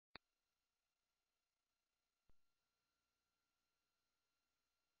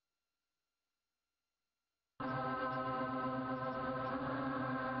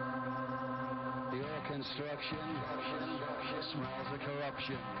construction, smells of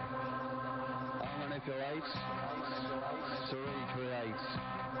corruption. I manipulate to recreate.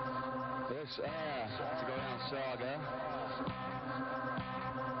 This air to go down saga.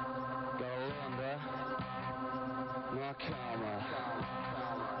 Go under my karma.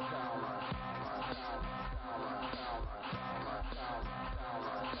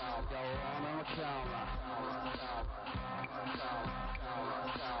 Go on my karma.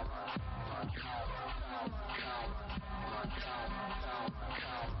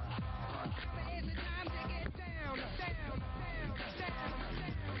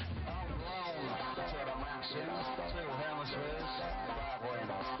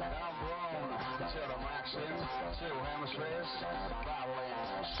 Two hemispheres,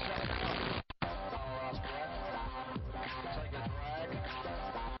 take a drag.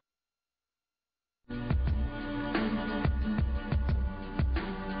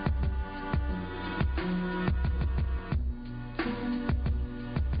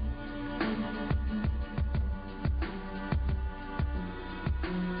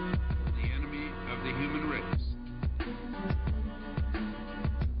 The enemy of the human race.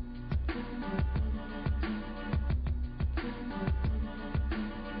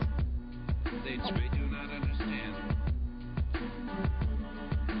 They do not understand.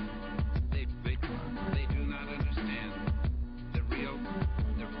 They do not understand the real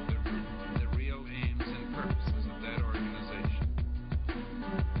aims and purposes of that organization.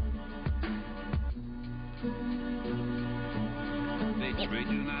 They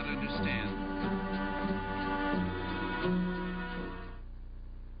do not understand.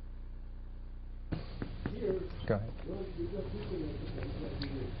 Go ahead.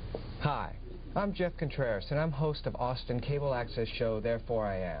 Hi, I'm Jeff Contreras, and I'm host of Austin Cable Access show Therefore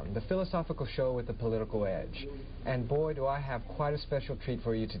I Am, the philosophical show with the political edge. And boy, do I have quite a special treat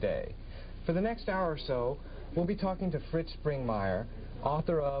for you today. For the next hour or so, we'll be talking to Fritz Springmeier,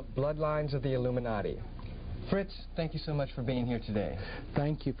 author of Bloodlines of the Illuminati. Fritz, thank you so much for being here today.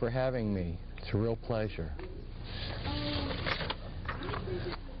 Thank you for having me. It's a real pleasure.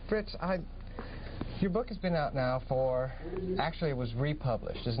 Fritz, your book has been out now for, actually it was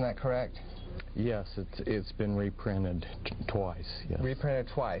republished, isn't that correct? Yes, it's been reprinted twice. Yes. Reprinted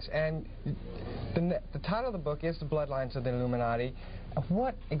twice. And the title of the book is The Bloodlines of the Illuminati.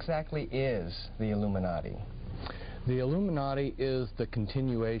 What exactly is the Illuminati? The Illuminati is the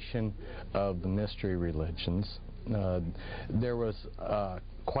continuation of the mystery religions. There was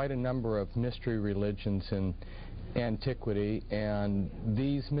quite a number of mystery religions in antiquity, and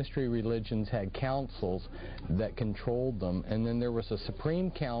these mystery religions had councils that controlled them, and then there was a supreme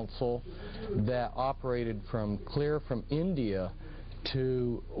council that operated clear from India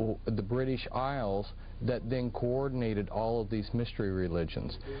to the British Isles that then coordinated all of these mystery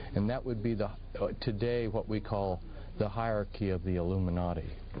religions, and that would be today what we call the hierarchy of the Illuminati.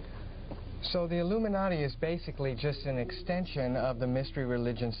 So the Illuminati is basically just an extension of the mystery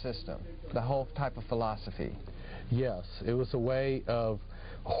religion system, the whole type of philosophy. Yes, it was a way of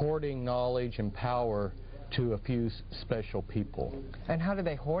hoarding knowledge and power to a few special people. And how do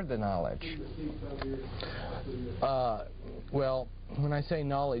they hoard the knowledge? Well, when I say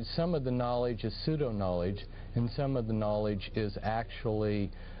knowledge, some of the knowledge is pseudo-knowledge, and some of the knowledge is actually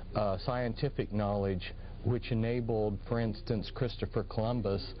scientific knowledge, which enabled, for instance, Christopher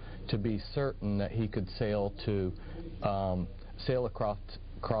Columbus to be certain that he could sail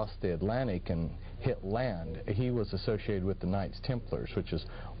across the Atlantic and hit land. He was associated with the Knights Templars, which is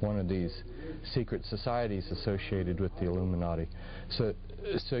one of these secret societies associated with the Illuminati. So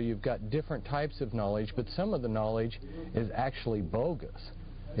you've got different types of knowledge, but some of the knowledge is actually bogus.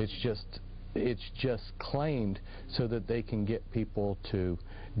 It's just claimed so that they can get people to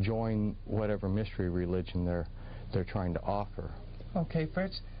join whatever mystery religion they're trying to offer. Okay,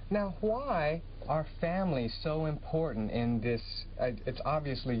 Fritz. Now, why are families so important in this? It's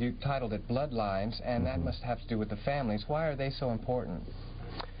obviously, you titled it Bloodlines, and that must have to do with the families. Why are they so important?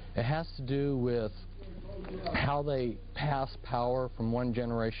 It has to do with how they pass power from one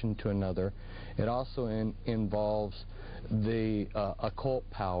generation to another. It also involves the occult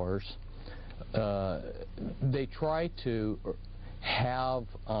powers. They try to have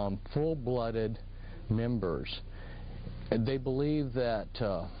full-blooded members. They believe that,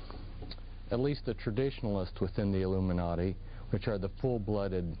 at least the traditionalists within the Illuminati, which are the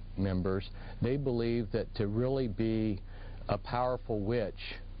full-blooded members, they believe that to really be a powerful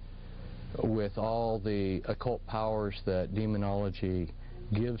witch with all the occult powers that demonology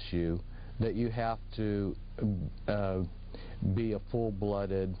gives you, that you have to be a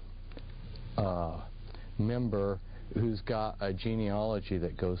full-blooded member who's got a genealogy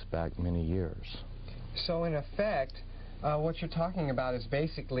that goes back many years. So in effect, what you're talking about is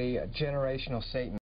basically generational Satan.